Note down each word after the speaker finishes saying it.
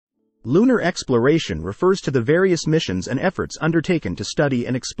Lunar exploration refers to the various missions and efforts undertaken to study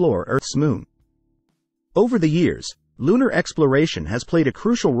and explore Earth's moon. Over the years, lunar exploration has played a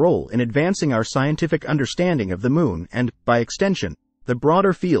crucial role in advancing our scientific understanding of the moon and, by extension, the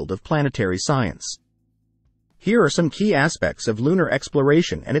broader field of planetary science. Here are some key aspects of lunar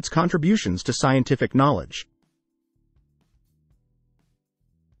exploration and its contributions to scientific knowledge.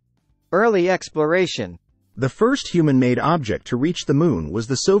 Early exploration. The first human-made object to reach the moon was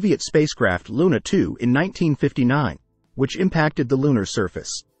the Soviet spacecraft Luna 2 in 1959, which impacted the lunar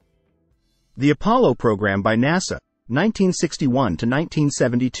surface. The Apollo program by NASA, 1961 to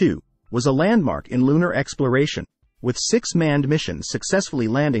 1972, was a landmark in lunar exploration, with 6 manned missions successfully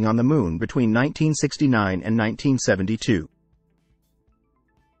landing on the moon between 1969 and 1972.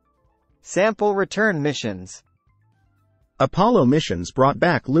 Sample return missions. Apollo missions brought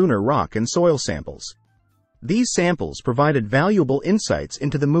back lunar rock and soil samples. These samples provided valuable insights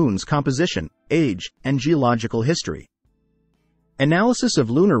into the moon's composition, age, and geological history. Analysis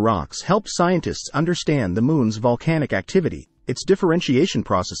of lunar rocks helped scientists understand the moon's volcanic activity, its differentiation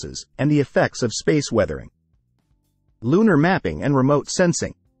processes, and the effects of space weathering. Lunar mapping and remote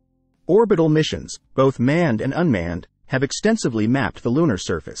sensing. Orbital missions, both manned and unmanned, have extensively mapped the lunar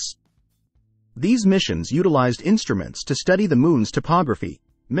surface. These missions utilized instruments to study the moon's topography,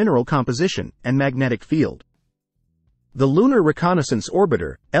 mineral composition, and magnetic field. The Lunar Reconnaissance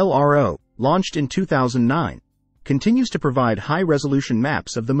Orbiter, LRO, launched in 2009, continues to provide high-resolution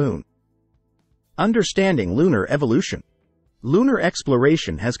maps of the moon. Understanding lunar evolution. Lunar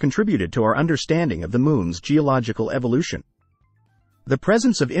exploration has contributed to our understanding of the moon's geological evolution. The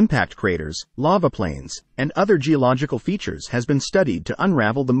presence of impact craters, lava plains, and other geological features has been studied to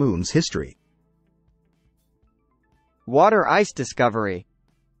unravel the moon's history. Water ice discovery.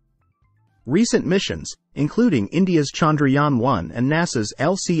 Recent missions, including India's Chandrayaan-1 and NASA's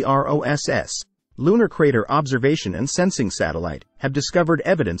LCROSS, Lunar Crater Observation and Sensing Satellite, have discovered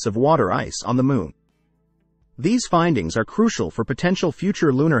evidence of water ice on the moon. These findings are crucial for potential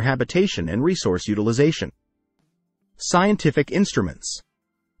future lunar habitation and resource utilization. Scientific instruments.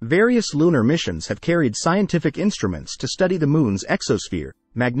 Various lunar missions have carried scientific instruments to study the moon's exosphere,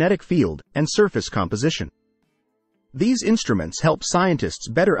 magnetic field, and surface composition. These instruments help scientists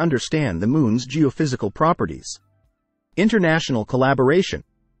better understand the moon's geophysical properties. International collaboration.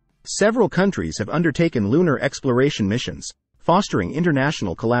 Several countries have undertaken lunar exploration missions, fostering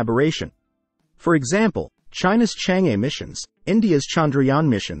international collaboration. For example, China's Chang'e missions, India's Chandrayaan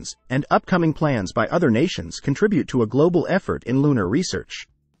missions, and upcoming plans by other nations contribute to a global effort in lunar research.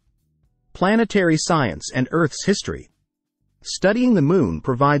 Planetary science and Earth's history. Studying the moon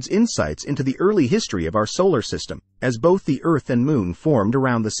provides insights into the early history of our solar system, as both the Earth and moon formed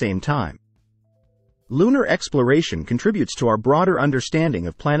around the same time. Lunar exploration contributes to our broader understanding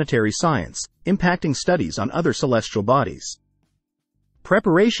of planetary science, impacting studies on other celestial bodies.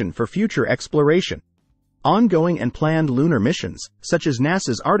 Preparation for future exploration. Ongoing and planned lunar missions, such as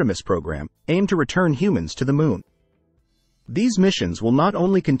NASA's Artemis program, aim to return humans to the moon. These missions will not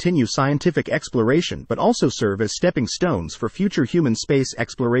only continue scientific exploration but also serve as stepping stones for future human space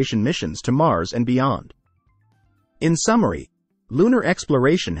exploration missions to Mars and beyond. In summary, lunar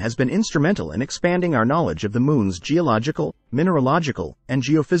exploration has been instrumental in expanding our knowledge of the moon's geological, mineralogical, and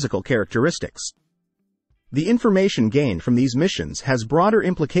geophysical characteristics. The information gained from these missions has broader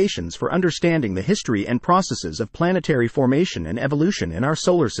implications for understanding the history and processes of planetary formation and evolution in our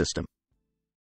solar system.